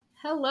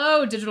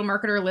Hello, digital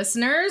marketer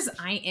listeners.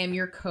 I am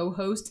your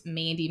co-host,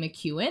 Mandy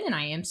McEwen, and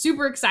I am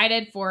super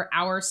excited for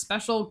our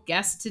special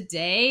guest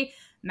today,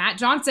 Matt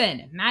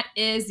Johnson. Matt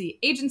is the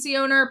agency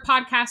owner,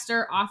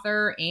 podcaster,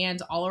 author,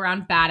 and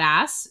all-around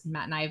badass.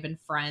 Matt and I have been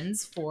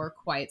friends for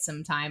quite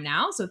some time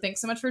now, so thanks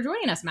so much for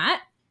joining us,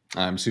 Matt.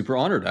 I'm super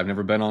honored. I've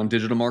never been on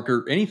Digital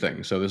Marketer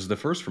anything, so this is the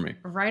first for me.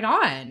 Right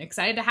on.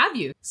 Excited to have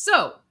you.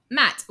 So,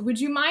 Matt, would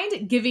you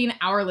mind giving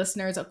our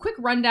listeners a quick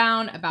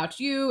rundown about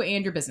you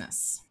and your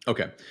business?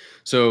 Okay.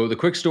 So the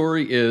quick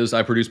story is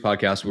I produce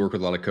podcasts. We work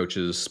with a lot of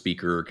coaches,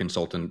 speaker,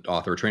 consultant,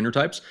 author, trainer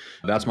types.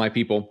 That's my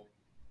people.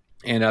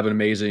 And I have an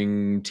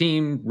amazing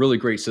team, really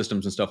great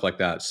systems and stuff like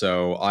that.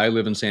 So I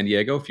live in San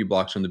Diego, a few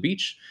blocks from the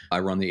beach. I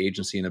run the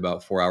agency in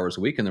about 4 hours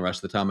a week. And the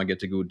rest of the time I get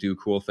to go do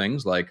cool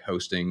things like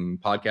hosting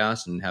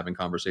podcasts and having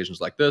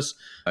conversations like this.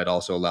 It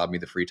also allowed me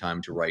the free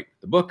time to write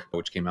the book,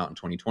 which came out in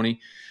 2020.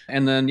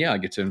 And then, I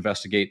get to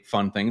investigate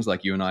fun things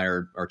like you and I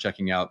are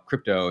checking out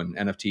crypto and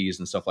NFTs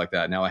and stuff like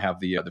that. Now I have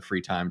the free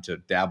time to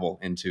dabble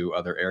into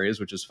other areas,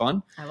 which is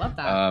fun. I love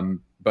that.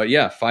 But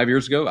yeah, 5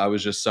 years ago, I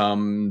was just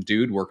some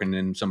dude working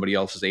in somebody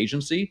else's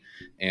agency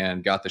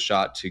and got the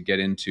shot to get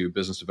into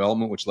business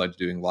development, which led to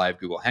doing live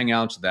Google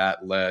Hangouts.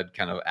 That led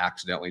kind of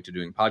accidentally to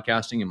doing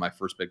podcasting. And my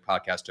first big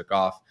podcast took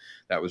off.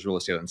 That was Real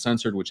Estate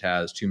Uncensored, which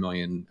has 2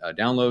 million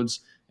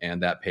downloads.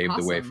 And that paved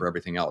the way for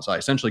everything else. I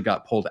essentially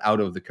got pulled out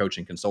of the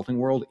coaching consulting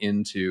world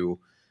into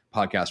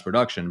podcast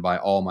production by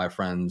all my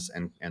friends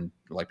and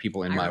like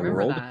people in my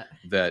world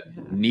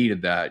that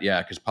needed that.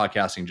 Yeah, because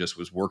podcasting just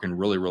was working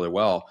really, really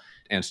well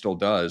and still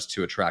does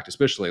to attract,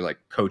 especially like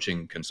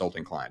coaching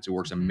consulting clients. It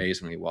works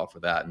amazingly well for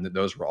that. And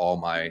those were all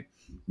my,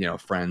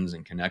 friends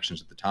and connections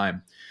at the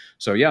time.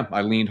 So yeah,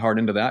 I leaned hard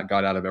into that,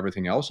 got out of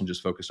everything else and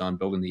just focused on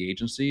building the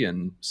agency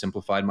and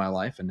simplified my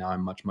life. And now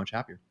I'm much, much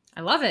happier.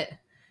 I love it.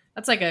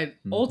 That's like a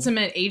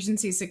ultimate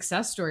agency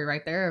success story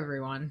right there,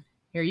 everyone.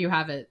 Here you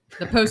have it.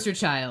 The poster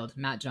child,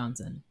 Matt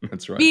Johnson.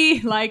 That's right. Be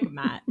like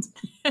Matt.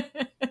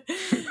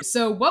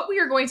 So what we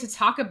are going to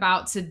talk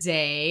about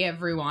today,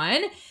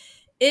 everyone,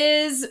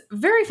 is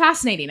very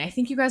fascinating. I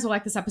think you guys will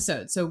like this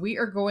episode. So we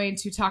are going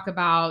to talk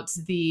about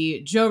the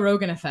Joe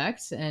Rogan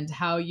effect and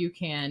how you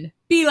can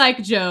be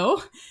like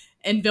Joe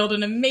and build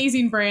an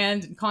amazing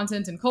brand and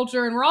content and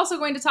culture. And we're also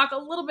going to talk a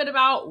little bit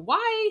about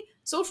why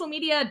social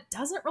media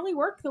doesn't really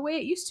work the way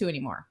it used to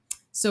anymore.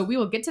 So we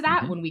will get to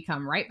that when we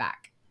come right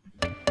back.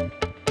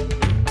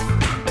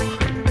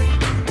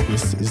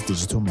 This is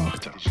Digital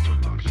Marketer.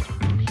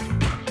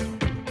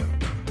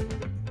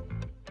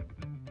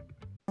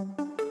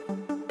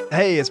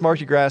 Hey, it's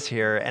Marky Grass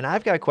here, and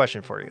I've got a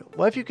question for you.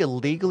 What if you could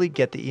legally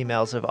get the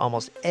emails of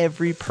almost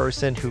every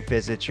person who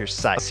visits your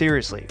site?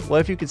 Seriously, what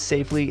if you could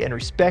safely and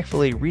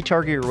respectfully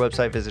retarget your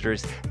website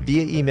visitors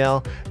via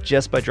email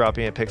just by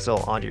dropping a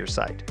pixel onto your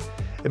site?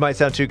 It might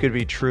sound too good to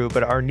be true,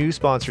 but our new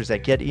sponsors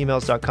at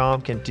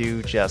getemails.com can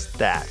do just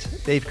that.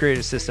 They've created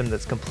a system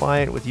that's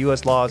compliant with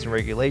US laws and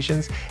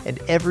regulations, and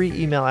every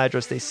email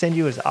address they send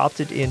you is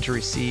opted in to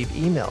receive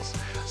emails.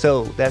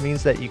 So that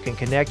means that you can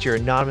connect your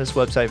anonymous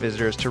website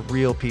visitors to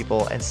real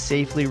people and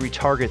safely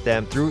retarget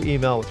them through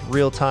email with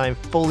real-time,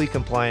 fully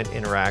compliant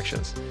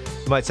interactions.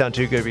 It might sound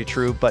too good to be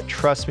true, but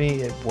trust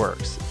me, it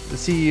works. The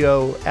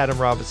CEO, Adam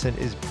Robinson,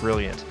 is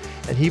brilliant.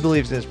 And he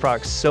believes in his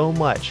product so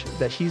much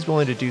that he's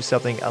willing to do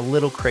something a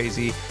little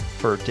crazy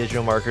for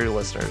digital marketer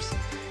listeners.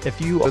 If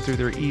you go through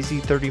their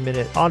easy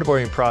 30-minute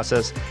onboarding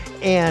process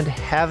and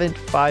haven't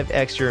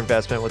 5x your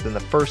investment within the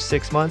first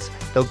 6 months,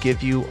 they'll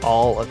give you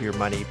all of your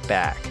money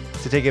back.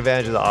 To take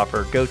advantage of the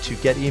offer, go to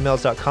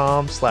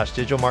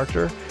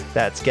getemails.com/digitalmarketer.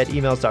 That's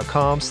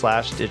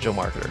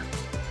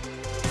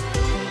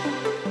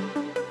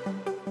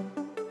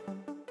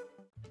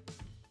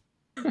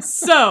getemails.com/digitalmarketer.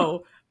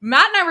 So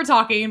Matt and I were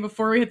talking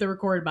before we hit the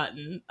record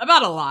button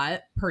about a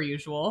lot, per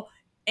usual.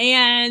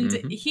 And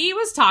he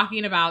was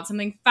talking about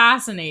something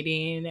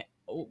fascinating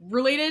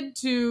related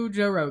to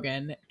Joe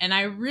Rogan. And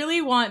I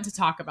really want to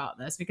talk about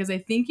this because I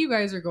think you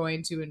guys are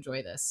going to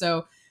enjoy this.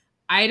 So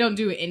I don't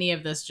do any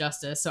of this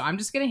justice. So I'm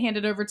just going to hand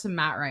it over to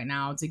Matt right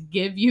now to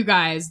give you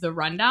guys the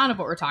rundown of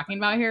what we're talking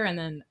about here. And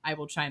then I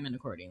will chime in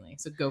accordingly.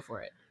 So go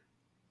for it.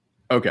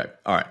 Okay.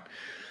 All right.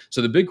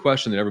 So the big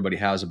question that everybody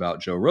has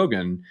about Joe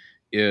Rogan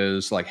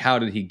is like, how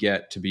did he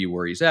get to be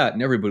where he's at?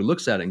 And everybody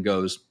looks at it and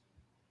goes,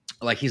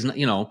 like, he's not,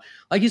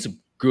 like he's a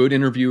good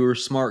interviewer,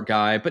 smart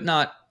guy, but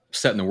not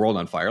setting the world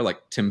on fire.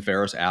 Like Tim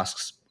Ferriss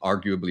asks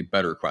arguably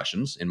better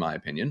questions, in my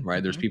opinion,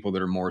 right? There's people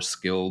that are more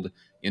skilled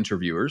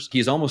interviewers.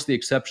 He's almost the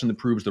exception that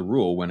proves the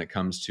rule when it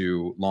comes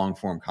to long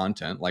form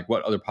content. Like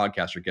what other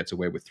podcaster gets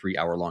away with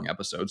 3-hour-long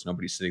episodes?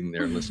 Nobody's sitting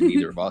there and listening to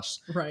either of us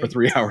for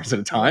 3 hours at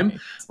a time,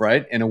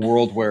 right? In a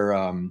world where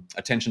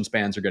attention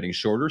spans are getting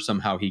shorter,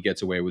 somehow he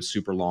gets away with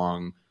super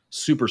long,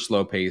 super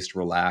slow paced,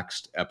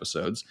 relaxed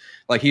episodes.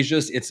 Like he's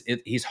just,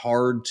 he's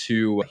hard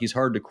to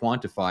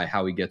quantify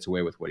how he gets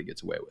away with what he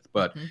gets away with.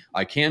 But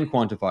I can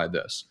quantify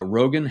this.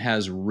 Rogan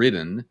has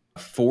ridden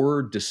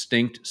 4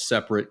 distinct,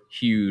 separate,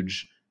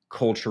 huge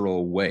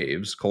cultural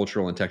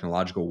and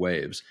technological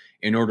waves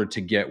in order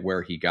to get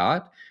where he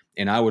got.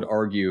 And I would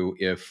argue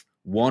if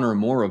one or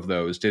more of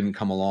those didn't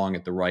come along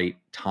at the right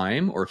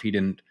time, or if he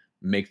didn't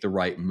make the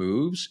right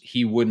moves,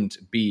 he wouldn't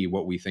be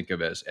what we think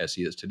of as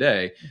he is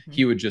today. Mm-hmm.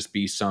 He would just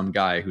be some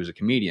guy who's a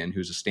comedian,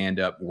 who's a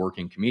stand-up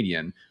working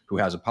comedian who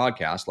has a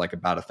podcast like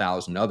about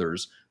 1,000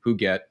 others who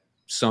get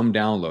some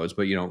downloads,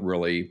 but you don't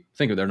really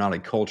think of, they're not a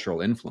cultural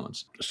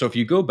influence. So if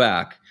you go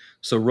back,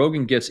 so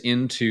Rogan gets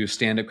into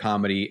stand-up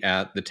comedy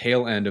at the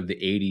tail end of the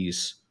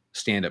 80s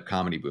stand-up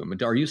comedy boom.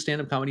 Are you a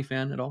stand-up comedy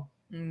fan at all?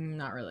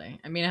 Not really.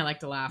 I mean, I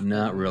like to laugh.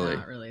 Not but really.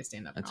 Not really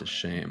stand up. That's comedy. a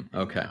shame. I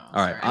Okay. know,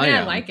 All right. sorry. I mean,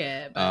 I like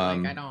it, but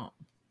like I don't.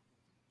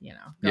 Go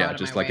yeah, out of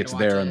just my like way it's to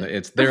there watch in it.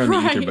 it's there in the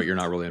ether, Right. but you're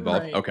not really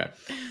involved. Right. Okay.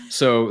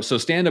 So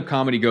stand-up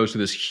comedy goes through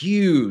this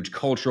huge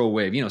cultural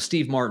wave. You know,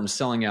 Steve Martin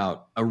selling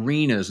out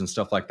arenas and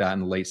stuff like that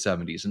in the late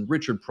 70s, and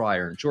Richard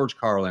Pryor and George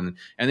Carlin.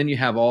 And then you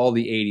have all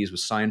the 80s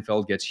with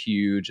Seinfeld gets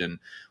huge, and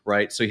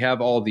right. So you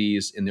have all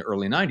these in the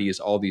early 90s,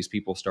 all these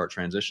people start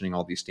transitioning,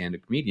 all these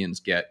stand-up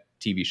comedians get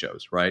TV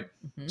shows, right?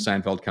 Mm-hmm.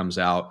 Seinfeld comes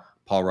out.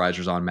 Paul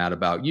Reiser's on Mad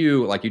About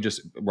You. Like, you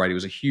just, right, it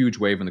was a huge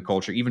wave in the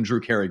culture. Even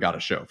Drew Carey got a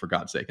show, for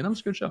God's sake. And that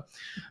was a good show.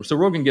 So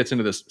Rogan gets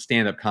into this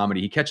stand-up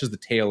comedy. He catches the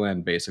tail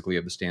end, basically,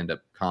 of the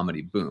stand-up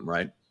comedy boom,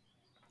 right?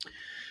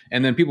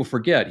 And then people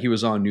forget he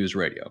was on news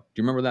radio. Do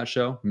you remember that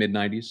show?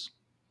 Mid-90s?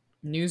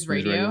 News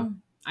radio?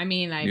 I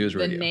mean,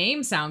 the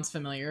name sounds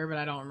familiar, but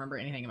I don't remember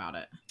anything about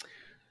it.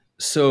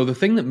 So the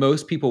thing that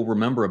most people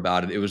remember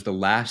about it, it was the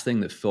last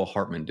thing that Phil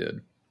Hartman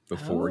did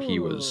before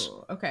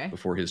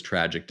before his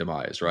tragic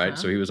demise, right?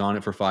 So he was on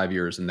it for 5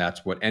 years, and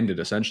that's what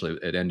ended, essentially,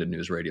 it ended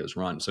news radio's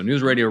run. So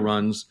news radio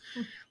runs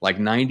like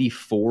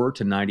 94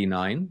 to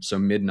 99, so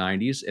mid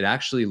 90s. It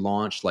actually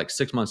launched like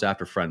 6 months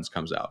after Friends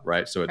comes out,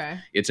 right? So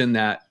it's in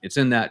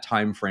that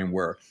time frame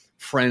where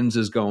Friends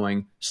is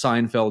going,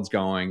 Seinfeld's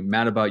going,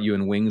 Mad About You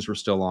and Wings were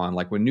still on.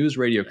 Like, when news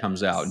radio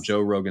comes out and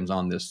Joe Rogan's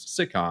on this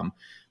sitcom,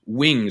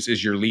 Wings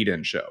is your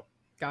lead-in show.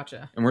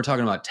 Gotcha. And we're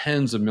talking about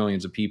tens of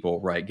millions of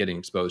people, right, getting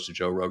exposed to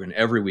Joe Rogan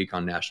every week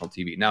on national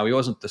TV. Now, he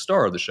wasn't the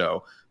star of the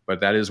show, but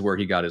that is where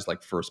he got his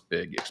like first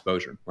big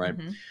exposure, right?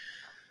 Mm-hmm.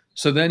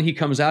 So then he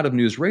comes out of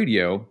news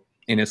radio,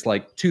 and it's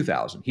like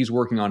 2000. He's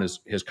working on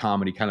his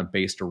comedy kind of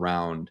based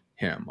around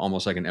him,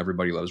 almost like an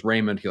Everybody Loves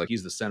Raymond.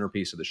 He's the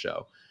centerpiece of the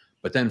show.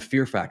 But then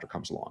Fear Factor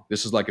comes along.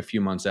 This is like a few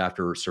months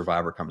after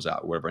Survivor comes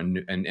out, whatever.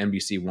 And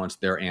NBC wants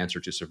their answer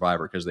to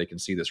Survivor because they can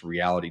see this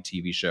reality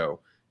TV show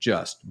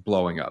just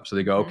blowing up. So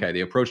they go, okay, they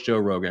approach Joe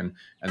Rogan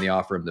and they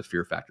offer him the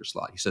Fear Factor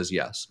slot. He says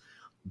yes.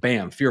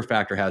 Bam, Fear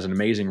Factor has an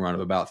amazing run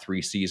of about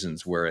 3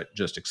 seasons where it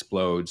just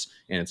explodes.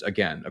 And it's,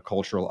 again, a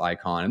cultural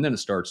icon. And then it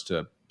starts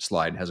to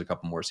slide and has a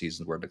couple more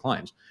seasons where it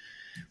declines.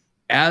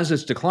 As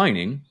it's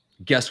declining,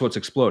 guess what's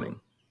exploding?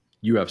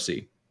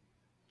 UFC.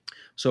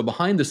 So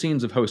behind the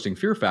scenes of hosting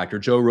Fear Factor,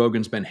 Joe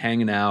Rogan's been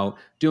hanging out,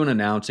 doing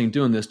announcing,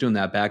 doing this, doing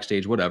that,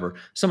 backstage, whatever.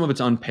 Some of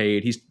it's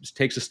unpaid. He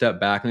takes a step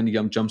back, and then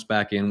he jumps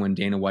back in when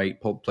Dana White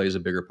plays a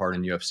bigger part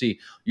in UFC.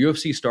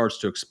 UFC starts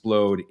to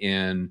explode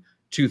in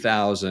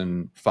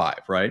 2005,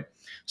 right?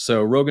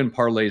 So Rogan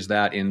parlays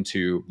that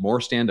into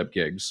more stand-up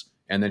gigs,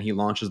 and then he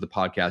launches the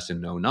podcast in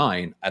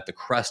 2009 at the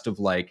crest of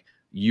like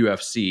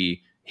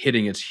UFC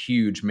hitting its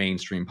huge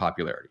mainstream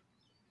popularity,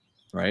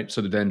 right? So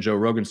then Joe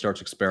Rogan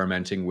starts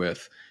experimenting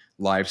with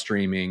live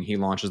streaming. He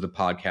launches the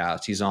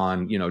podcast. He's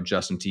on,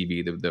 Justin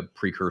TV, the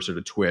precursor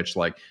to Twitch.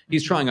 Like,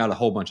 he's trying out a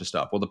whole bunch of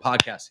stuff. Well, the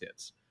podcast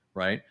hits,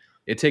 right?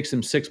 It takes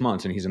him 6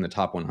 months and he's in the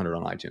top 100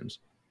 on iTunes.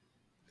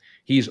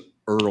 He's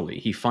early.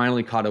 He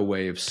finally caught a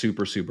wave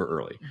super, super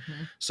early.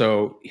 Mm-hmm.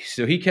 So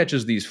he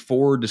catches these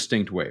 4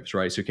 distinct waves,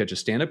 right? So he catches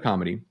stand-up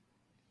comedy,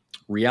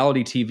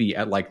 reality TV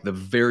at like the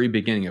very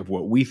beginning of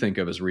what we think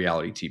of as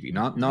reality TV,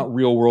 not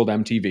real world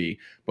MTV,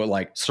 but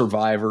like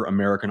Survivor,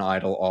 American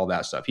Idol, all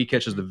that stuff. He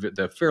catches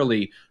the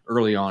fairly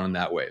early on in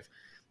that wave.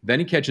 Then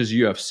he catches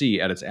UFC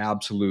at its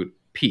absolute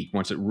peak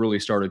once it really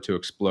started to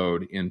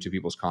explode into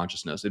people's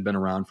consciousness. It'd been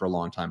around for a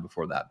long time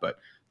before that, but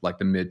like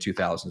the mid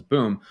 2000s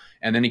boom.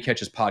 And then he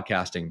catches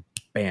podcasting,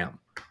 bam,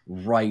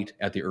 right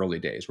at the early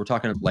days. We're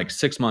talking like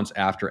 6 months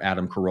after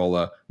Adam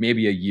Carolla,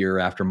 maybe a year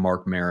after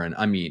Mark Maron.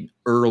 I mean,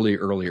 early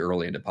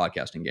into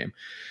podcasting game.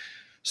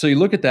 So you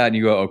look at that and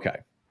you go, okay,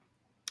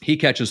 he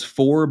catches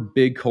 4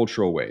 big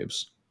cultural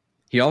waves.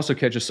 He also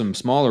catches some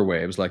smaller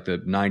waves like the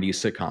 90s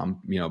sitcom,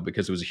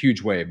 because it was a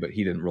huge wave, but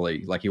he didn't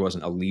really, he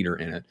wasn't a leader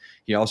in it.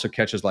 He also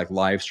catches like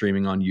live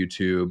streaming on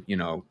YouTube,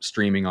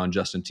 streaming on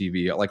Justin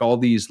TV, like all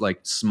these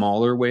like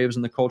smaller waves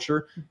in the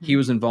culture. Mm-hmm. He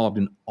was involved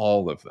in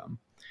all of them.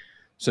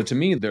 So to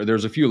me,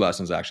 there's a few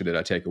lessons actually that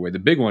I take away. The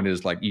big one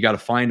is like, you got to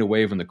find a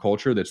wave in the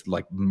culture that's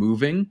like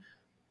moving.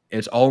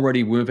 It's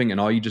already moving, and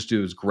all you just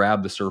do is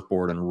grab the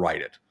surfboard and ride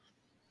it.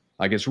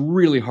 Like, it's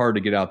really hard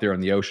to get out there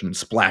in the ocean and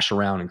splash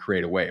around and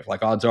create a wave.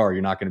 Like, odds are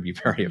you're not going to be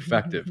very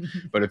effective.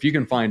 But if you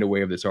can find a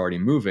wave that's already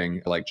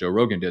moving, like Joe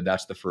Rogan did,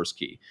 that's the first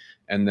key.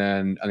 And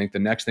then I think the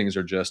next things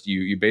are just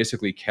you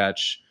basically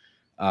catch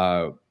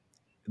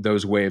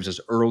those waves as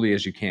early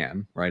as you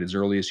can, right? As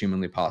early as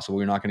humanly possible.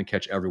 You're not going to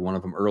catch every one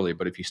of them early,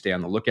 but if you stay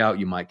on the lookout,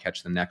 you might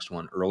catch the next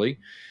one early.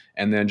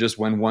 And then just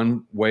when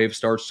one wave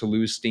starts to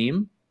lose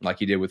steam,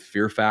 like you did with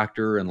Fear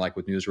Factor and like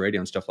with news radio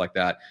and stuff like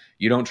that.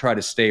 You don't try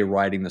to stay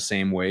riding the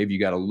same wave. You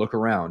got to look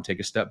around, take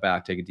a step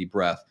back, take a deep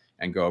breath,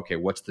 and go, okay,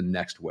 what's the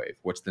next wave?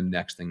 What's the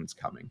next thing that's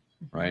coming?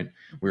 Right?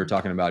 We were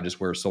talking about just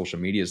where social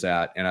media is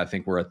at, and I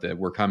think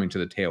we're coming to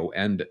the tail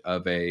end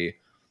of a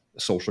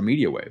social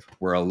media wave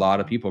where a lot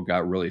of people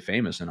got really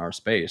famous in our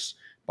space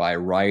by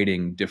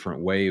riding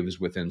different waves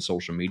within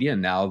social media.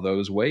 And now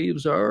those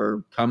waves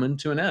are coming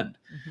to an end.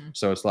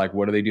 So it's like,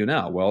 what do they do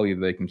now? Well, either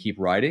they can keep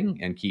riding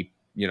and keep,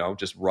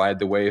 just ride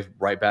the wave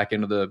right back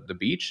into the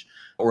beach,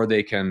 or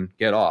they can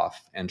get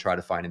off and try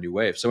to find a new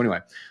wave. So anyway,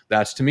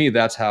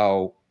 that's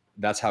how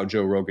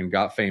Joe Rogan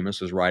got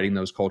famous, is riding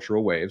those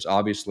cultural waves.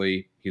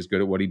 Obviously, he's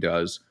good at what he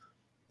does.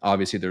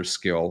 Obviously, there's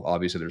skill.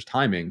 Obviously, there's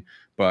timing.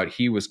 But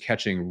he was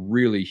catching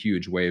really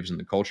huge waves in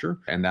the culture.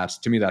 And that's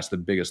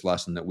the biggest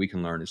lesson that we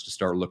can learn, is to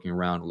start looking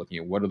around and looking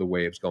at what are the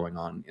waves going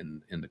on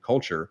in the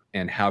culture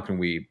and how can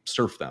we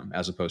surf them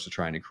as opposed to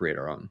trying to create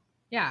our own.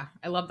 Yeah,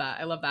 I love that.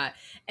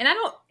 And I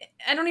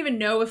don't even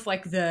know if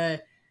like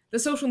the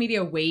social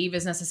media wave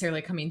is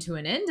necessarily coming to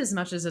an end as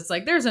much as it's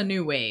like there's a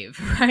new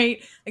wave,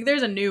 right? Like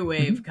there's a new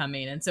wave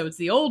coming. And so it's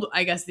the old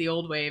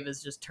wave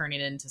is just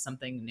turning into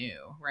something new,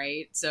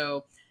 right?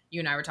 So you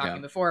and I were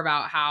talking before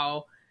about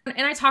how,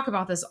 and I talk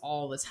about this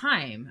all the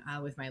time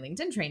with my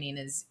LinkedIn training,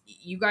 is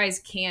you guys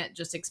can't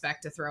just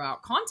expect to throw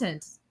out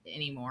content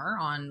anymore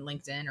on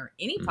LinkedIn or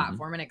any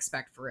platform and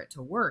expect for it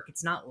to work.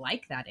 It's not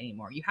like that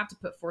anymore. You have to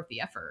put forth the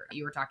effort.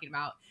 You were talking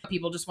about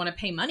people just want to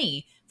pay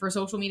money for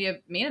social media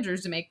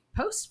managers to make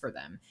posts for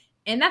them.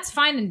 And that's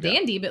fine and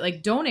dandy, but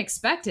like, don't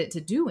expect it to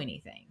do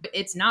anything.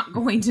 It's not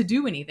going to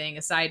do anything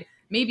aside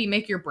maybe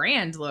make your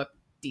brand look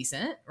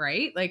decent,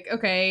 right? Like,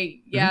 okay,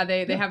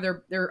 they have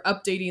they're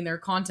updating their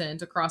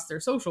content across their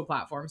social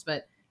platforms,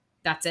 but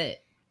that's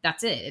it.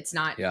 It's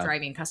not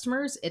driving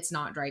customers. It's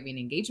not driving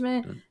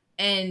engagement.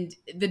 And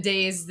the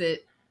days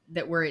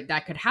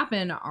that could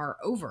happen are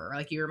over.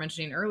 Like you were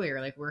mentioning earlier,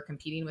 like we're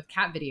competing with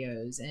cat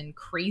videos and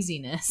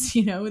craziness,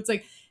 it's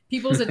like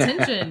people's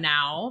attention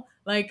now,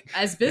 like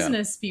as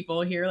business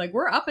people here, like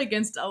we're up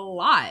against a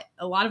lot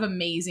of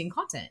amazing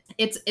content.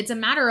 It's a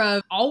matter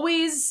of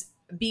always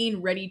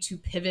being ready to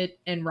pivot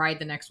and ride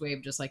the next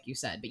wave, just like you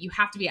said, but you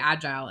have to be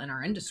agile in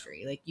our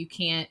industry. Like you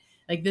can't,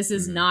 like this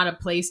is not a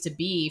place to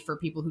be for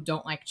people who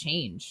don't like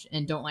change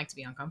and don't like to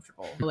be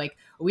uncomfortable. Like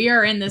we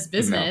are in this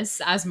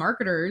business as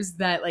marketers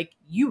that like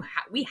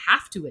we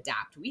have to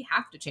adapt. We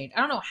have to change. I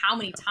don't know how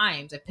many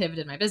times I've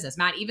pivoted my business,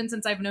 Matt, even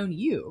since I've known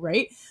you,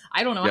 right?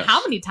 I don't know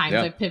how many times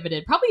I've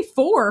pivoted, probably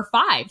 4 or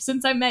 5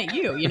 since I met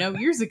you,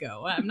 years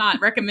ago. I'm not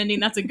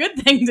recommending that's a good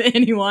thing to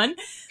anyone.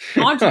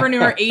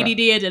 Entrepreneur ADD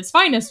at its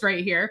finest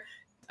right here.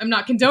 I'm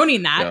not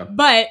condoning that,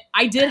 but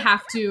I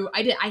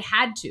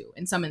had to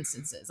in some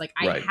instances. Like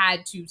I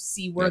had to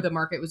see where the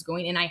market was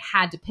going and I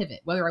had to pivot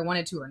whether I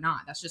wanted to or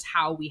not. That's just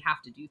how we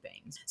have to do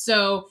things.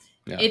 So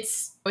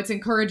it's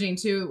encouraging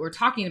too. We're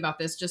talking about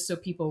this just so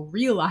people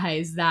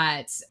realize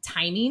that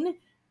timing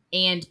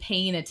and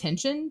paying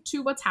attention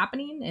to what's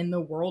happening in the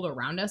world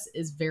around us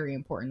is very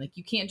important. Like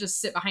you can't just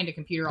sit behind a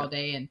computer all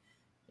day and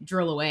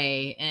drill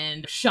away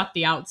and shut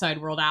the outside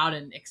world out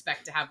and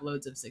expect to have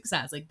loads of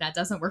success. Like that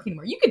doesn't work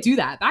anymore. You could do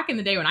that back in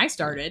the day when I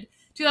started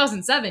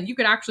 2007, you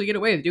could actually get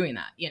away with doing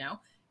that.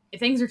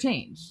 Things are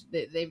changed.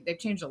 They've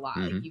changed a lot.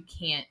 Like you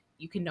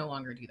can no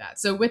longer do that.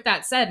 So with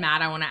that said,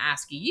 Matt, I want to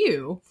ask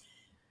you,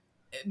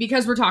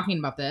 because we're talking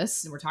about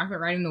this and we're talking about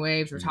riding the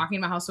waves, we're talking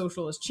about how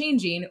social is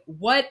changing.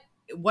 What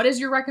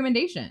is your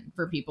recommendation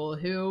for people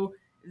who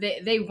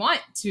they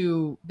want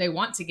to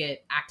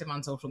get active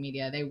on social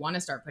media. They want to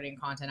start putting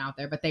content out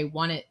there, but they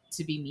want it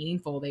to be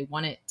meaningful. They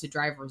want it to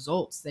drive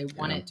results. They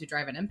want it to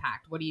drive an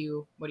impact. What do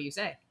you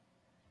say?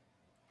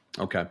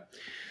 Okay.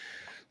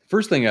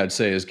 First thing I'd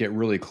say is get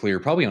really clear,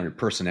 probably on your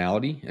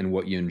personality and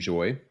what you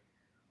enjoy.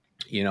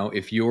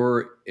 If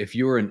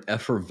you're an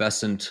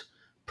effervescent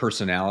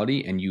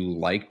personality and you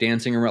like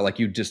dancing around, like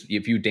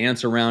if you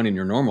dance around in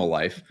your normal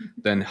life,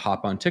 then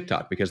hop on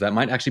TikTok, because that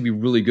might actually be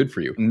really good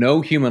for you. No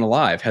human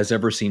alive has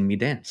ever seen me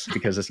dance,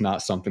 because it's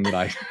not something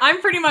that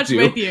I'm pretty much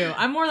with you.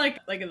 I'm more like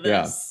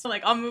this.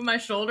 Like I'll move my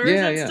shoulders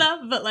and stuff,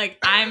 but like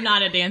I'm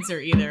not a dancer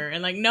either.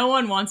 And like no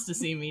one wants to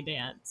see me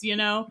dance,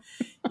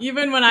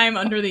 even when I'm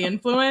under the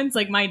influence,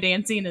 like my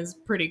dancing is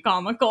pretty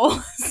comical.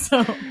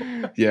 So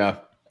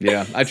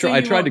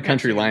I tried to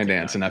country line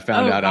dance, and I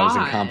found out I was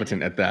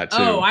incompetent at that too.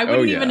 I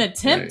wouldn't even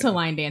attempt to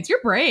line dance.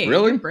 You're brave.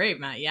 Really? You're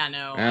brave, Matt. Yeah,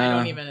 no, I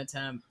don't even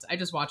attempt. I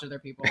just watch other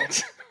people.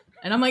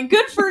 And I'm like,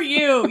 good for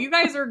you. You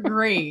guys are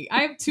great.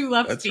 I have 2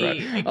 left That's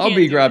feet. Right. I'll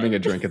be grabbing a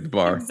drink at the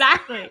bar.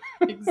 Exactly.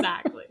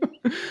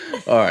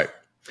 All right.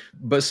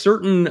 But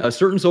certain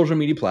social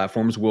media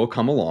platforms will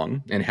come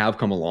along and have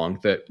come along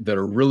that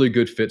are really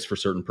good fits for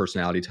certain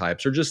personality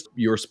types or just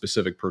your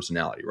specific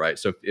personality, right?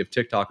 So if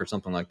TikTok or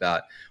something like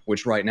that,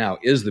 which right now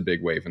is the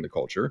big wave in the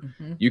culture,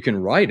 you can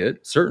ride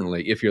it,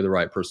 certainly, if you're the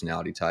right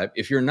personality type.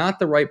 If you're not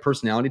the right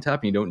personality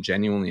type and you don't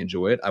genuinely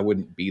enjoy it, I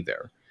wouldn't be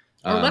there.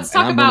 Or let's And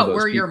talk I'm one of about those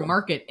where your people.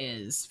 market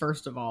is,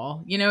 first of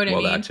all. You know what I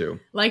Well, mean? that too.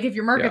 Like if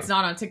your market's Yeah.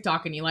 not on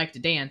TikTok and you like to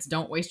dance,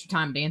 don't waste your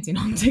time dancing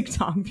on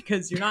TikTok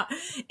because you're not,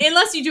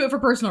 unless you do it for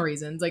personal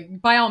reasons.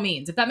 Like by all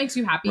means, if that makes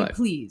you happy, Right.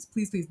 please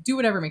do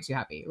whatever makes you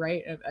happy,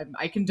 right?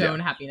 I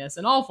condone happiness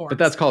in all forms. But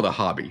that's called a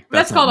hobby.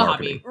 That's called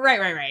marketing. a hobby.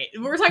 Right.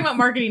 We're talking about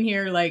marketing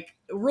here. Like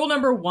rule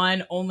number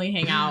 1, only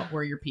hang out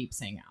where your peeps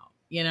hang out,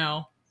 you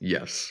know?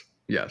 Yes.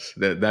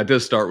 That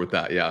does start with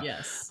that. Yeah.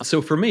 Yes.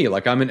 So for me,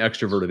 like I'm an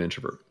extroverted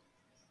introvert.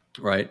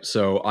 Right.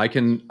 So I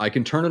can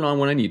turn it on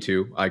when I need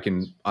to.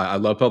 I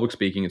love public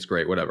speaking. It's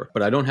great, whatever.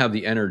 But I don't have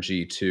the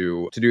energy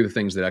to do the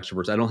things that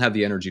extroverts. I don't have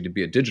the energy to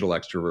be a digital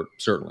extrovert,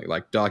 certainly.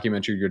 Like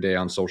document your day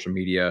on social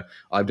media.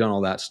 I've done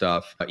all that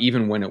stuff.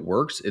 Even when it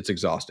works, it's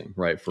exhausting,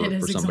 right? For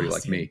somebody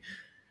like me.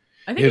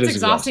 I think it's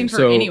exhausting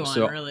for anyone,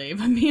 really.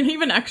 I mean,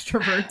 even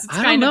extroverts. It's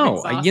I kind don't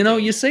of know.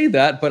 exhausting. You say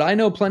that, but I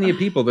know plenty of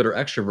people that are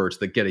extroverts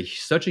that get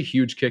such a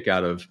huge kick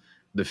out of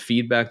the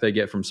feedback they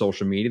get from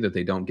social media that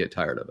they don't get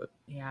tired of it.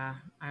 Yeah,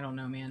 I don't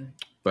know, man.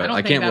 But I don't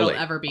think can't that'll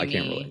relate. ever be I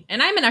can't me. relate.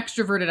 And I'm an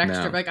extroverted.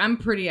 No. Like I'm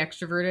pretty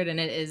extroverted, and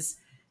it is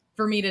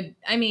for me to.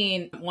 I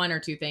mean, 1 or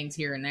 2 things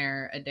here and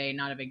there a day,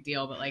 not a big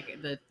deal. But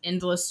like the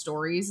endless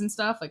stories and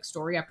stuff, like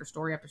story after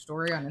story after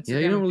story on Instagram Yeah,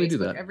 you don't and really Facebook do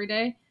that every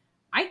day.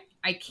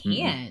 I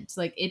can't. Mm-hmm.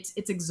 Like it's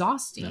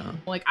exhausting. No.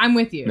 Like I'm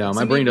with you. No,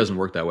 my brain doesn't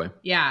work that way.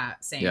 Yeah,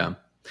 same. Yeah.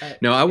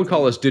 No, I would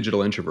call us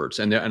digital introverts,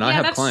 and I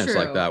have clients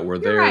like that where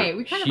they're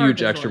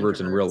huge extroverts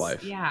in real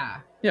life.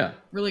 Yeah,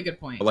 really good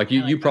point. Like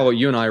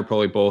you and I are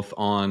probably both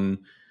on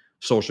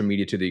social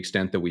media to the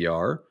extent that we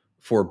are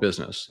for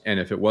business, and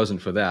if it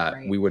wasn't for that,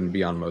 we wouldn't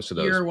be on most of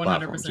those. You're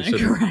 100%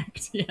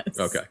 correct. Yes.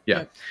 Okay. Yeah.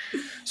 Yep.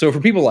 So for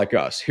people like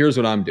us, here's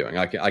what I'm doing.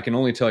 I can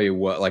only tell you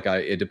what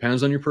it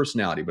depends on your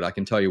personality, but I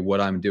can tell you what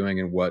I'm doing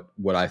and what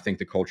I think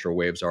the cultural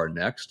waves are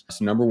next.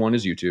 So number 1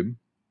 is YouTube.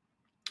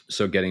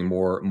 So getting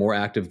more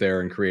active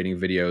there and creating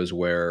videos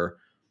where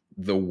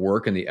the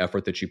work and the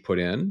effort that you put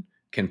in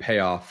can pay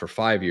off for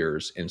 5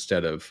 years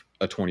instead of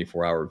a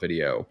 24-hour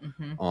video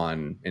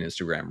on an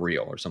Instagram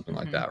reel or something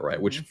like that,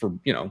 right? Which for,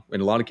 in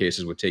a lot of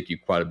cases would take you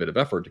quite a bit of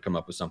effort to come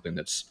up with something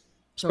that's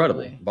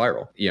spreadable,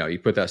 viral. You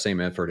put that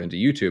same effort into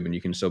YouTube and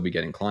you can still be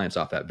getting clients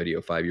off that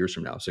video 5 years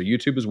from now. So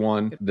YouTube is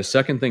one. The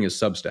second thing is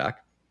Substack.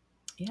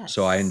 Yes.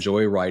 So I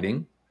enjoy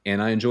writing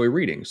and I enjoy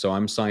reading. So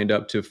I'm signed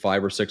up to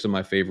 5 or 6 of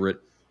my favorite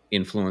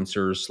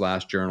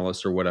influencers /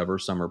 journalists or whatever.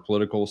 Some are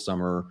political,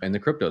 some are in the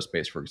crypto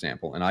space, for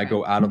example. And I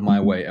go out of my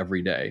way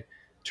every day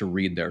to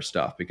read their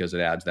stuff because it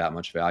adds that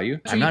much value.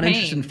 I'm not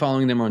interested in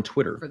following them on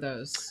Twitter for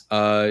those.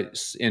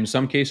 In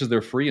some cases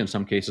they're free. In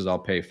some cases I'll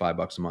pay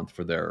 $5 a month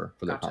for their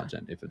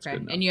content if it's good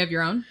enough. And you have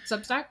your own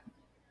Substack?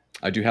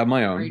 I do have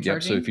my own.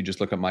 Yep. So if you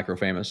just look up Micro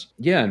Famous,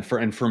 and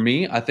for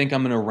me, I think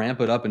I'm going to ramp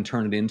it up and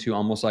turn it into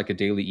almost like a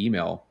daily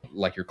email,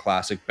 like your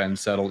classic Ben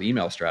Settle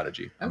email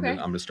strategy. Okay. I'm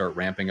going to start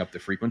ramping up the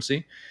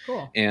frequency.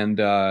 Cool. And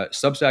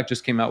Substack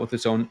just came out with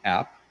its own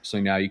app, so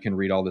now you can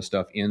read all this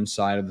stuff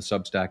inside of the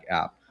Substack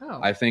app. Oh,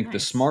 I think the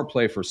smart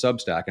play for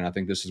Substack, and I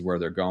think this is where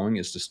they're going,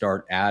 is to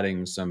start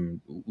adding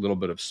some little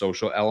bit of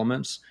social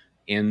elements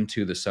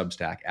into the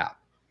Substack app.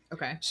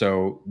 Okay.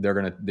 So they're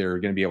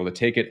gonna be able to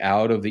take it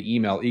out of the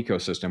email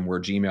ecosystem where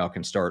Gmail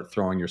can start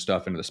throwing your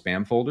stuff into the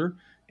spam folder,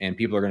 and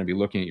people are going to be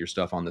looking at your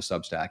stuff on the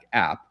Substack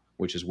app,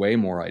 which is way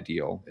more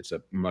ideal. It's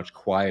a much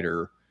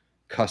quieter,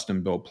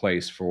 custom-built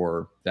place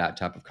for that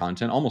type of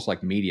content, almost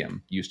like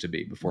Medium used to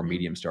be before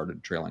Medium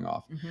started trailing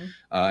off.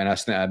 And I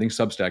think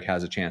Substack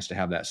has a chance to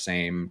have that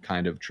same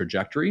kind of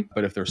trajectory.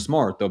 But if they're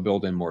smart, they'll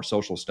build in more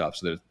social stuff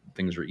so that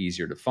things are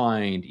easier to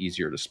find,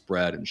 easier to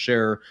spread and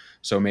share.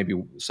 So maybe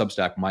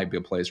Substack might be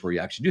a place where you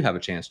actually do have a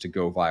chance to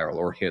go viral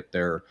or hit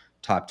their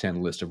top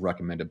 10 list of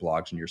recommended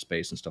blogs in your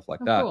space and stuff like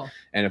that. Cool.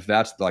 And if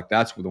that's one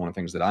of the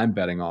things that I'm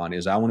betting on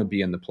is I want to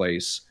be in the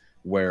place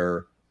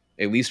where,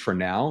 at least for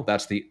now,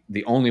 that's the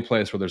only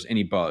place where there's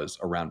any buzz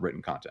around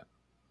written content.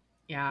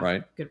 Yeah.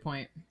 Right. Good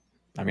point.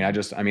 I mean,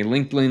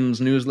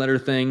 LinkedIn's newsletter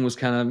thing was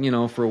kind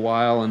of, for a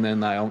while, and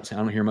then I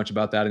don't hear much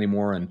about that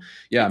anymore. And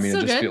yeah, I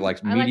just feel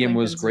like Medium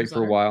was great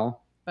for a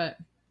while, but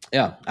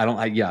yeah,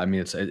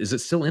 is it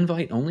still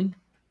invite only?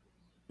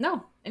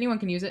 No, anyone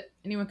can use it.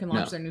 Anyone can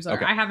launch their newsletter.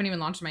 Okay. I haven't even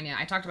launched mine yet.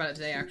 I talked about it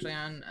today actually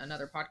on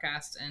another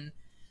podcast, and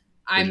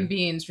I'm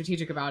being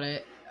strategic about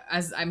it.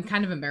 As I'm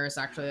kind of embarrassed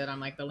actually that I'm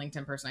like the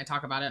LinkedIn person. I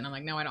talk about it and I'm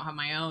like, no, I don't have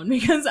my own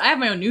because I have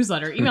my own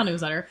newsletter, email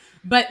newsletter,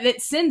 but it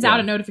sends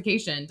out a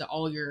notification to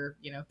all your,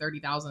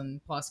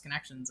 30,000 plus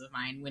connections of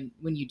mine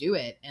when you do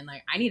it. And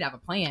like, I need to have a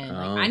plan.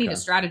 I need a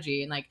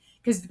strategy. And like,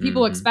 cause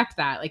people expect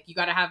that, like you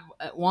got to have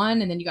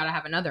one and then you got to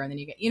have another and then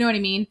you get, you know what I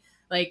mean?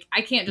 Like,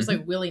 I can't just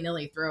like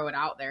willy-nilly throw it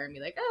out there and be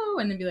like, oh,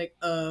 and then be like,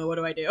 what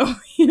do I do?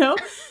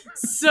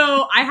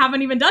 So I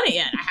haven't even done it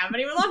yet. I haven't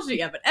even launched it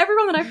yet. But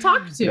everyone that I've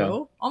talked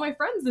to, all my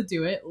friends that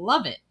do it,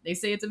 love it. They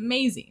say it's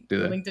amazing. The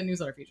LinkedIn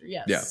newsletter feature.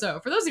 Yes. Yeah.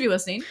 So for those of you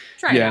listening,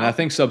 try it out. Yeah, and I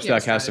think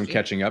Substack has some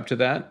catching up to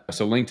that.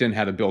 So LinkedIn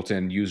had a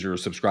built-in user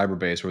subscriber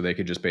base where they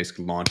could just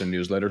basically launch a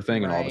newsletter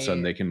thing and all of a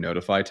sudden they can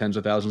notify tens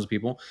of thousands of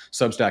people.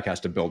 Substack has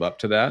to build up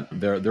to that.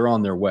 They're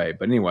on their way.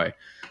 But anyway,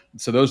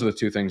 So those are the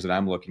two things that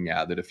I'm looking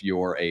at, that if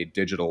you're a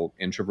digital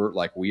introvert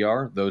like we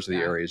are, those are the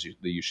areas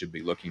that you should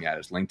be looking at,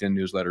 is LinkedIn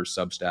newsletters,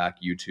 Substack,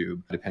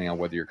 YouTube, depending on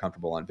whether you're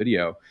comfortable on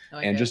video,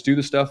 and just do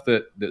the stuff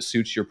that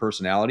suits your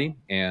personality.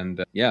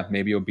 And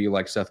maybe it'll be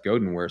like Seth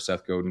Godin, where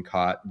Seth Godin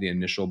caught the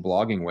initial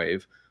blogging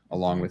wave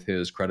along with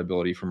his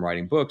credibility from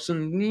writing books.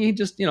 And he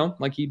just,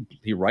 like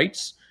he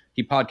writes,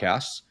 he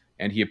podcasts,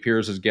 and he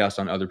appears as guest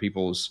on other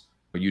people's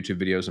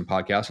YouTube videos and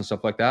podcasts and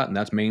stuff like that. And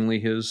that's mainly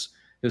his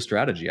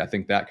strategy. I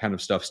think that kind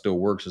of stuff still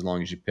works as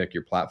long as you pick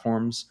your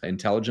platforms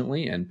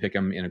intelligently and pick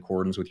them in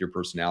accordance with your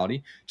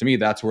personality. To me,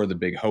 that's where the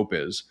big hope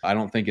is. I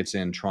don't think it's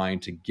in trying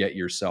to get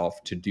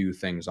yourself to do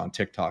things on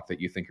TikTok that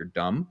you think are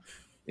dumb.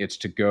 It's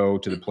to go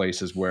to the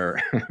places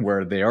where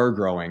where they are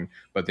growing,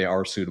 but they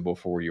are suitable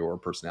for your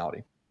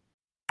personality.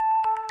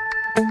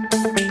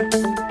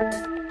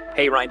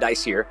 Hey, Ryan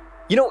Dice here.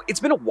 It's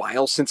been a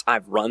while since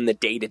I've run the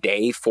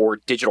day-to-day for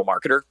Digital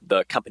Marketer,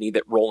 the company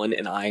that Roland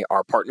and I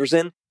are partners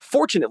in.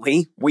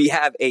 Fortunately, we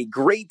have a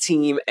great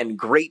team and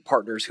great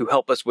partners who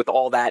help us with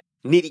all that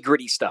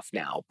nitty-gritty stuff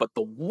now. But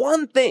the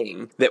one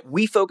thing that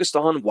we focused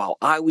on while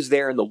I was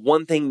there, and the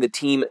one thing the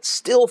team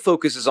still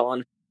focuses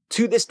on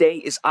to this day,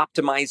 is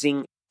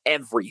optimizing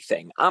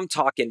everything. I'm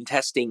talking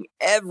testing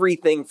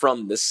everything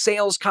from the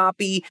sales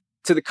copy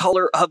to the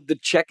color of the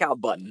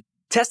checkout button.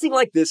 Testing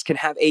like this can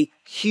have a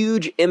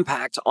huge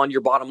impact on your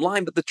bottom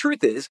line, but the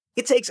truth is,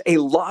 it takes a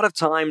lot of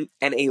time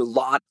and a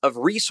lot of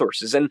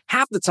resources. And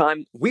half the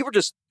time, we were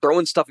just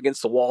throwing stuff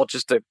against the wall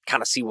just to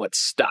kind of see what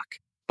stuck.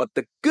 But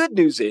the good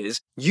news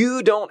is,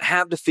 you don't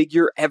have to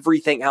figure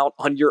everything out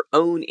on your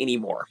own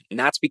anymore. And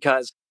that's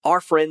because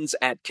our friends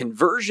at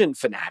Conversion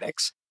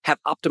Fanatics have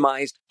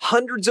optimized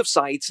hundreds of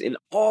sites in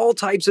all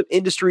types of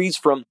industries,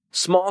 from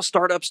small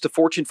startups to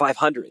Fortune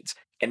 500s.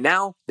 And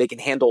now they can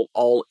handle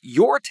all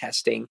your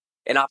testing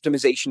and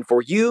optimization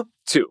for you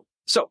too.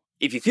 So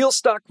if you feel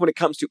stuck when it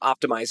comes to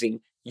optimizing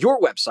your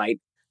website,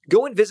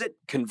 go and visit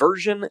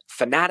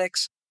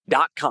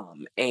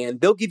conversionfanatics.com,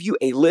 and they'll give you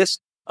a list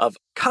of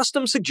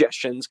custom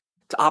suggestions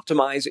to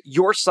optimize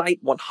your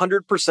site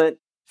 100%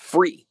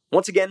 free.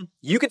 Once again,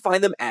 you can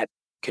find them at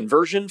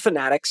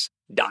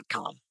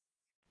conversionfanatics.com.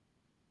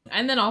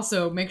 And then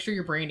also make sure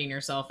you're branding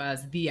yourself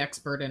as the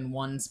expert in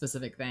one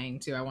specific thing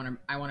too. I want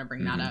to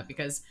bring that up,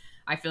 because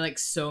I feel like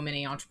so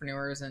many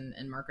entrepreneurs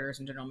and marketers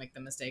in general make the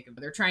mistake of,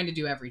 they're trying to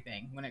do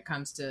everything when it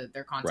comes to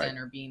their content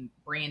or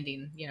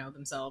branding,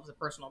 themselves a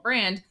personal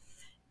brand.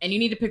 And you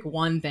need to pick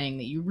one thing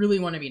that you really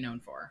want to be known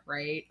for,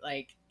 right?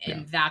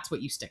 And that's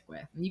what you stick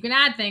with. And you can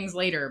add things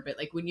later, but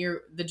when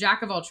you're the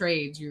jack of all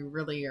trades, you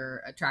really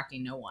are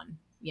attracting no one,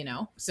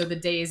 So the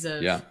days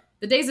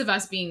of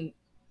us being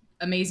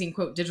amazing,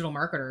 quote, digital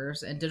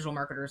marketers and digital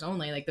marketers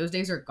only, those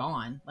days are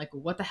gone.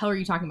 What the hell are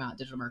you talking about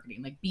digital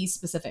marketing? Be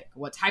specific.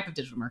 What type of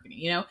digital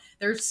marketing?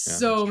 There's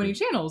so many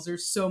channels,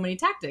 there's so many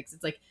tactics.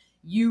 It's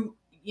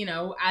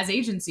as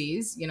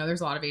agencies,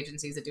 there's a lot of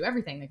agencies that do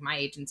everything. My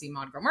agency,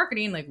 Mod Girl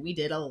Marketing, we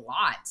did a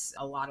lot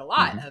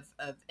of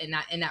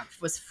and that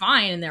was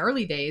fine in the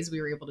early days. We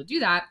were able to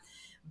do that.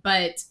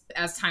 But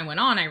as time went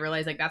on, I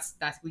realized that's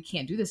we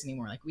can't do this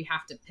anymore. We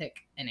have to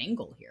pick an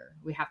angle here.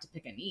 We have to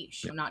pick a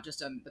niche, not just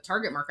the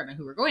target market and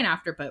who we're going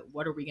after, but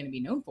what are we going to be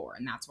known for?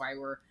 And that's why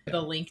we're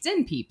the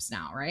LinkedIn peeps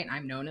now, right?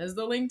 I'm known as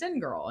the LinkedIn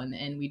girl,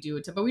 and we do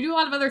it. But we do a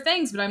lot of other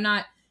things. But I'm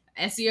not.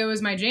 SEO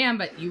is my jam,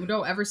 but you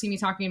don't ever see me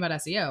talking about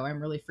SEO.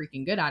 I'm really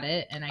freaking good at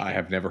it, and I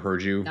have never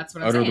heard you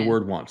utter the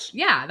word once.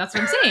 Yeah, that's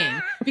what I'm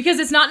saying, because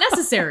it's not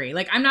necessary.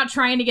 I'm not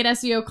trying to get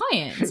SEO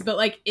clients, but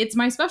it's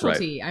my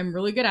specialty. Right. I'm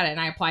really good at it,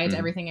 and I apply it to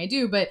everything I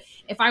do. But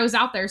if I was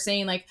out there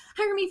saying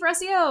hire me for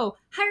SEO,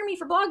 hire me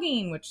for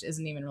blogging, which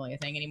isn't even really a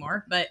thing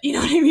anymore, but you know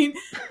what I mean?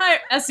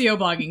 SEO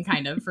blogging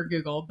kind of for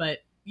Google, but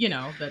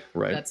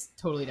that's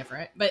totally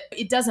different. But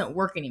it doesn't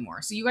work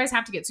anymore. So you guys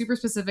have to get super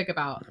specific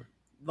about.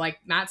 Like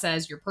Matt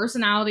says, your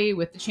personality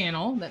with the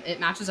channel that it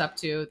matches up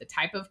to, the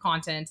type of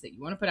content that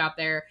you want to put out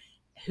there,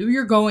 who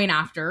you're going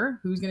after,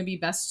 who's going to be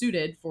best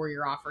suited for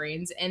your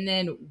offerings, and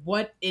then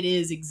what it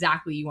is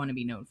exactly you want to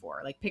be known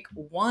for. Pick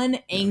one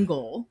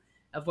angle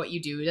of what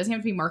you do. It doesn't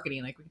have to be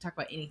marketing. We can talk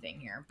about anything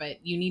here, but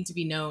you need to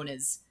be known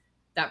as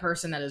that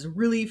person that is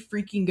really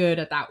freaking good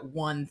at that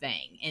one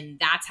thing. And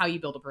that's how you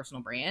build a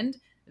personal brand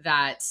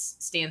that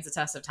stands the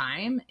test of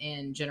time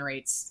and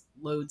generates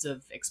loads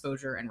of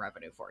exposure and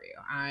revenue for you.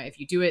 If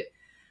you do it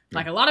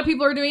like a lot of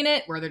people are doing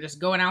it, where they're just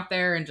going out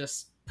there and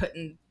just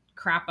putting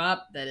crap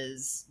up that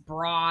is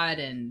broad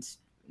and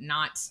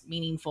not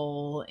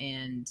meaningful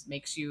and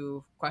makes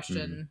you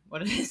question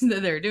what it is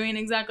that they're doing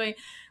exactly,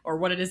 or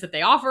what it is that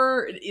they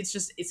offer,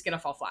 it's going to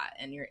fall flat.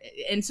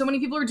 And so many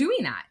people are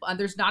doing that.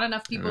 There's not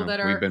enough people that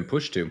are. We've been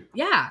pushed to.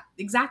 Yeah,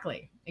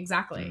 exactly.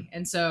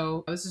 And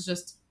so this is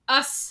just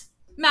us,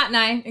 Matt and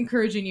I,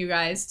 encouraging you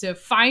guys to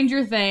find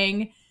your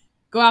thing,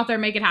 go out there,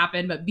 make it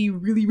happen, but be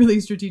really, really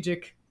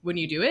strategic when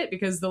you do it,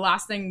 because the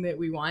last thing that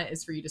we want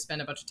is for you to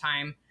spend a bunch of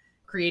time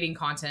creating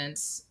content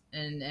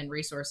and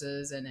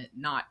resources and it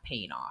not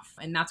paying off.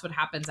 And that's what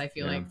happens, I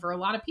feel like, for a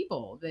lot of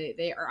people.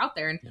 They are out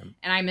there. And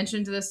I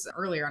mentioned this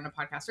earlier on a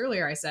podcast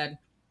earlier. I said,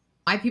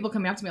 I have people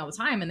coming up to me all the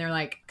time and they're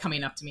like,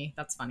 coming up to me.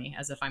 That's funny,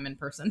 as if I'm in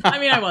person. I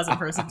mean, I was in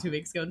person 2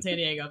 weeks ago in San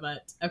Diego,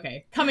 but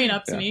okay. Coming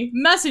up to me,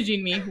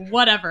 messaging me,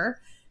 whatever.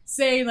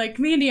 Say like,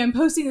 Mandy, I'm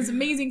posting this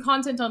amazing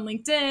content on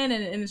LinkedIn and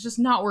it's just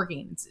not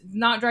working. It's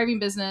not driving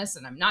business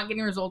and I'm not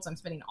getting results. I'm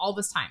spending all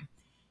this time.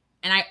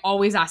 And I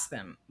always ask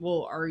them,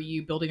 well, are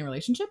you building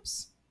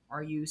relationships?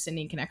 Are you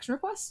sending connection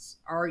requests?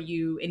 Are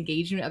you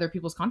engaging in other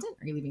people's content?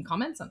 Are you leaving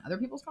comments on other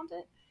people's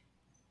content?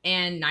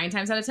 And 9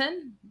 times out of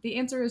 10, the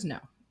answer is no.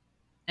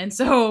 And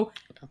so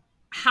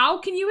how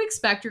can you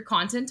expect your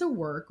content to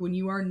work when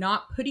you are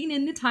not putting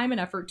in the time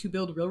and effort to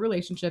build real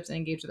relationships and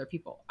engage with other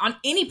people on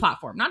any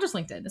platform, not just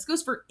LinkedIn? This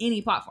goes for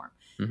any platform.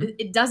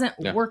 It doesn't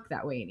work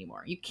that way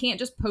anymore. You can't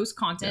just post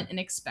content and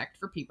expect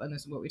for people, and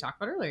this is what we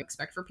talked about earlier,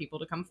 expect for people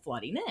to come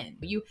flooding in.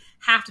 You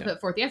have to put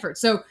forth the effort.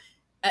 So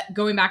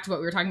going back to what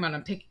we were talking about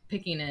on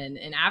picking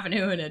an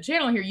avenue and a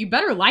channel here, you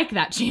better like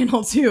that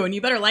channel too, and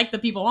you better like the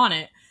people on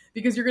it,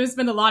 because you're going to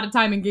spend a lot of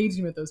time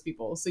engaging with those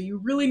people. So you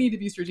really need to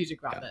be strategic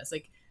about this.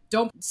 Like,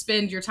 don't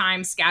spend your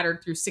time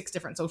scattered through 6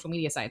 different social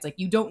media sites. Like,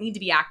 you don't need to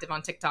be active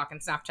on TikTok and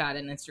Snapchat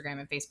and Instagram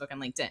and Facebook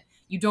and LinkedIn.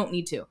 You don't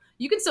need to.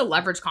 You can still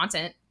leverage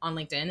content on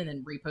LinkedIn and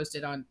then repost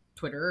it on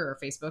Twitter or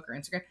Facebook or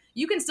Instagram.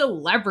 You can still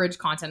leverage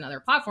content on other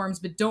platforms,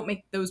 but don't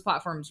make those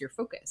platforms your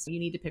focus. You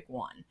need to pick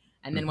one.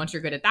 And then once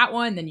you're good at that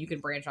one, then you can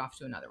branch off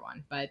to another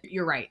one. But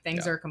you're right.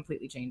 Things are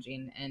completely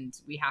changing, and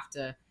we have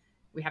to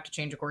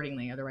change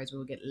accordingly. Otherwise, we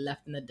will get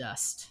left in the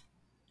dust.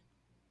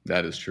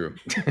 That is true.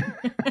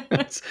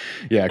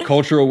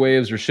 Cultural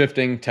waves are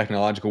shifting.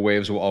 Technological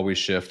waves will always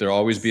shift. There'll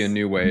always be a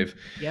new wave.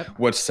 Yep.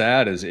 What's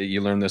sad is you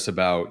learn this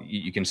about,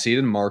 you can see it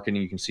in marketing,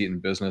 you can see it in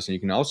business, and you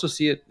can also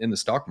see it in the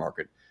stock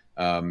market.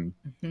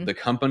 The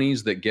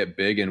companies that get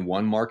big in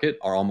one market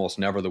are almost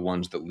never the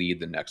ones that lead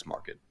the next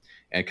market.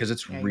 And because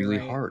it's really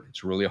hard.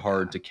 It's really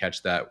hard to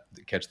catch the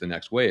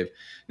next wave.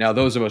 Now,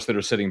 those of us that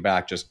are sitting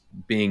back just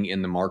being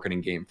in the marketing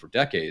game for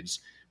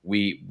decades,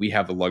 we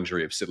have the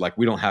luxury of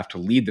we don't have to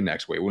lead the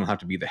next wave. We don't have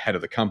to be the head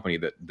of the company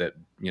that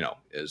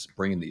is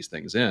bringing these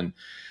things in.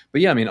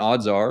 But yeah, I mean,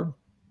 odds are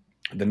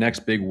the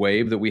next big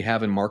wave that we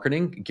have in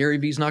marketing, Gary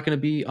Vee's not going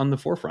to be on the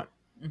forefront.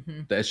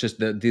 That's just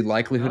the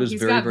likelihood is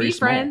very, very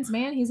small. Friends,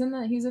 man. He's in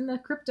the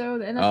crypto,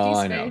 the NFT space. Oh,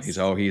 I know.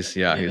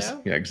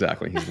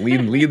 Exactly. He's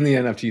leading the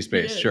NFT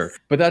space. Sure.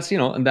 But that's,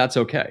 and that's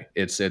okay.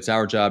 It's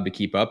our job to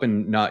keep up,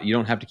 and you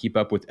don't have to keep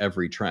up with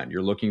every trend.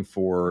 You're looking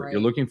for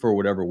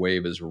whatever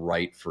wave is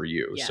right for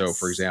you. Yes. So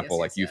for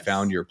example, you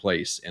found your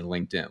place in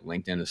LinkedIn.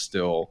 LinkedIn is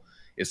still,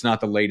 it's not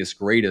the latest,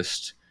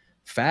 greatest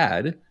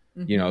fad,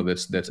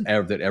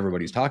 that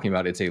everybody's talking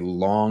about. It's a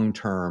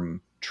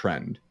long-term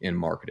trend in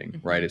marketing,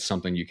 right? It's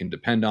something you can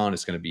depend on.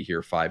 It's going to be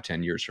here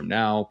 5-10 years from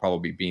now,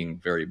 probably being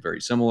very, very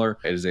similar.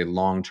 It is a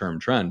long-term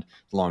trend,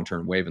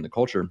 long-term wave in the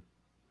culture.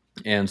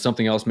 And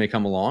something else may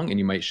come along and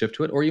you might shift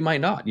to it, or you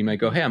might not. You might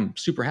go, hey, I'm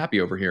super happy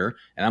over here,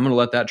 and I'm going to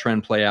let that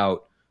trend play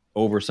out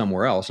over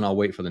somewhere else, and I'll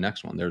wait for the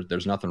next one.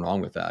 There's nothing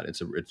wrong with that.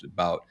 It's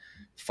about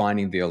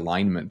finding the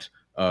alignment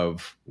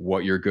of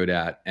what you're good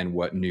at and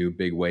what new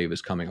big wave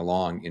is coming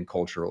along in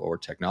cultural or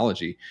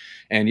technology.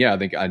 And yeah, I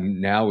think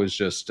now is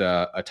just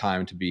a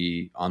time to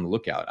be on the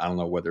lookout. I don't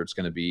know whether it's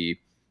going to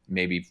be,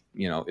 maybe,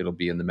 it'll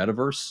be in the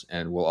metaverse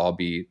and we'll all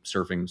be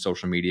surfing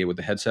social media with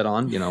the headset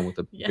on, with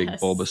a big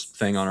bulbous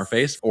thing on our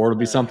face, or it'll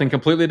be something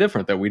completely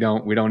different that we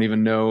don't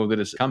even know that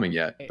it's coming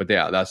yet. But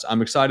yeah,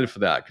 I'm excited for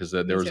that, because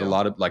there was a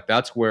lot of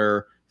that's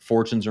where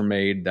fortunes are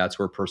made. That's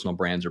where personal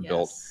brands are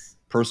built.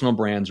 Personal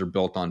brands are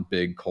built on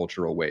big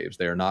cultural waves.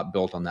 They are not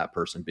built on that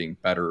person being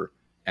better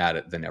at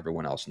it than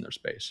everyone else in their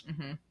space.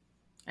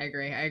 I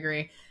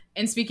agree.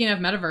 And speaking of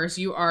metaverse,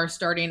 you are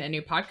starting a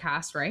new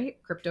podcast, right?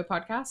 Crypto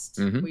podcast.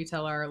 Will you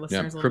tell our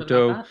listeners a little bit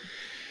about that?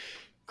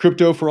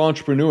 Crypto for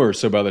entrepreneurs.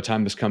 So by the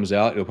time this comes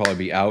out, it'll probably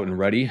be out and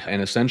ready.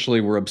 And essentially,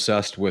 we're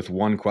obsessed with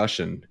one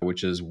question,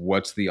 which is,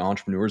 what's the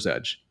entrepreneur's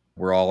edge?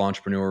 We're all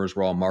entrepreneurs.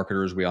 We're all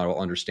marketers. We all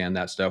understand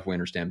that stuff. We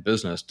understand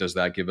business. Does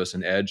that give us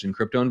an edge in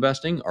crypto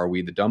investing? Are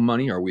we the dumb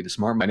money? Are we the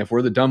smart money? And if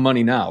we're the dumb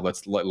money now,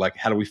 let's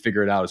how do we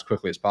figure it out as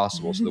quickly as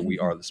possible so that we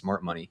are the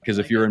smart money? Because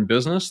if you're in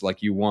business,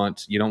 you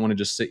don't want to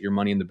just sit your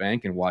money in the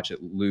bank and watch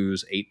it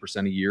lose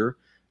 8% a year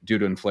due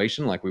to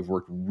inflation. We've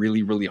worked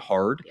really, really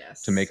hard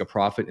to make a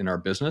profit in our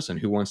business, and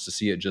who wants to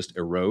see it just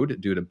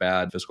erode due to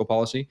bad fiscal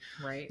policy?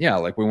 Right. Yeah,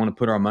 we want to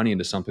put our money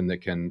into something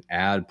that can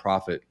add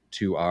profit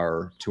to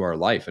our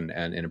life and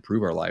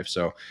improve our life.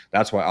 So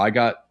that's why I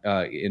got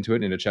into it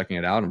and into checking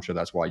it out. I'm sure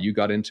that's why you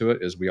got into it,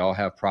 is we all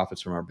have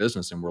profits from our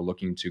business and we're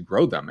looking to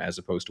grow them as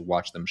opposed to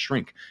watch them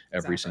shrink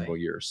every single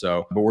year.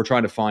 So, but we're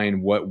trying to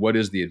find what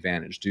is the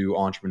advantage. Do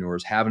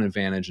entrepreneurs have an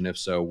advantage? And if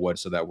so, what?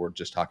 So that we're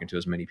just talking to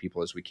as many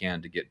people as we can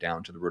to get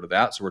down to the root of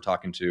that. So we're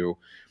talking to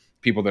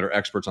people that are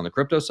experts on the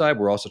crypto side.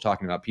 We're also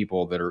talking about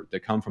people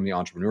that come from the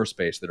entrepreneur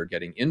space that are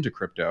getting into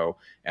crypto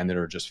and that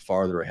are just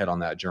farther ahead on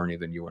that journey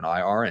than you and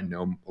I are, and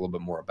know a little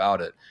bit more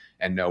about it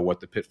and know what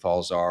the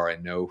pitfalls are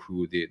and know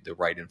who the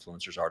right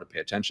influencers are to pay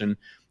attention.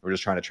 We're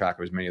just trying to track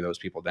as many of those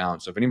people down.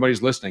 So if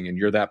anybody's listening and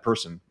you're that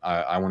person,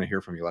 I want to hear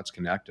from you. Let's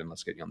connect and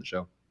let's get you on the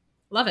show.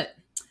 Love it.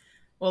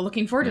 Well,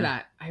 looking forward to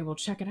that. I will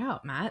check it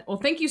out, Matt. Well,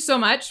 thank you so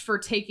much for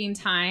taking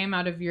time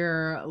out of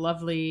your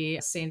lovely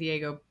San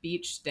Diego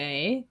beach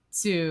day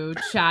to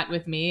chat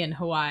with me in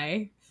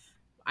Hawaii.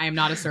 I am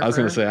not a surfer. I was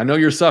going to say, I know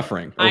you're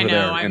suffering over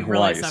there I'm in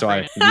Hawaii. really So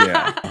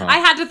I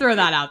had to throw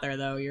that out there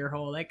though. Your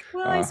whole like,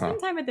 well, I spend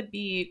time at the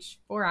beach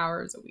 4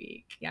 hours a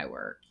week. I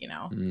work,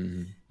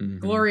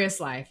 glorious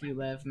life you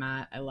live,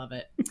 Matt. I love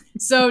it.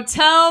 So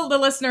tell the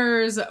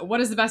listeners, what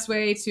is the best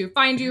way to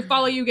find you,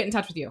 follow you, get in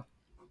touch with you?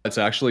 Let's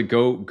actually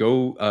go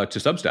to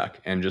Substack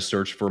and just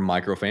search for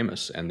Micro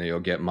Famous, and then you'll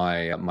get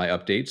my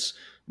updates.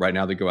 Right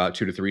now, they go out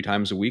 2 to 3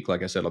 times a week.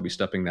 Like I said, I'll be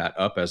stepping that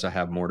up as I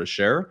have more to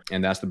share.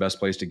 And that's the best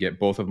place to get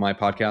both of my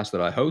podcasts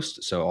that I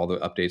host. So all the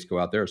updates go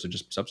out there. So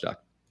just Substack.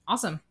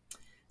 Awesome.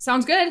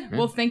 Sounds good. Yeah.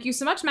 Well, thank you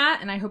so much,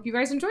 Matt. And I hope you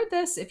guys enjoyed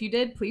this. If you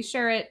did, please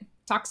share it.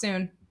 Talk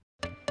soon.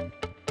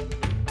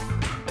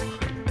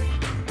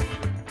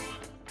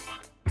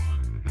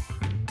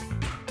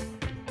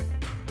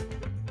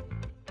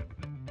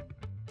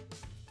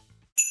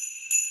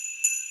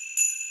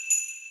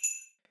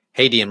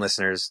 Hey, DM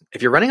listeners,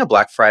 if you're running a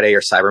Black Friday or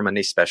Cyber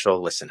Monday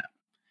special, listen up.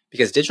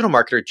 Because Digital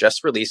Marketer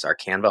just released our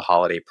Canva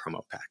Holiday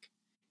Promo Pack.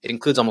 It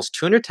includes almost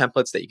 200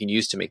 templates that you can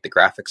use to make the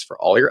graphics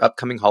for all your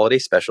upcoming holiday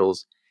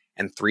specials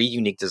and 3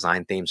 unique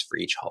design themes for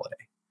each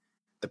holiday.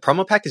 The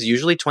promo pack is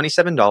usually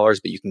 $27,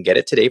 but you can get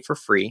it today for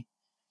free.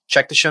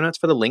 Check the show notes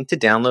for the link to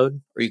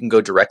download, or you can go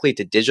directly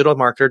to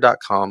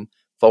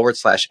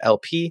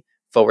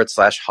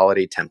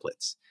digitalmarketer.com/LP/holiday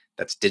templates.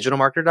 That's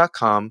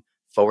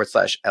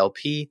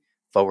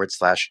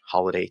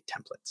digitalmarketer.com/LP/holiday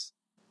templates.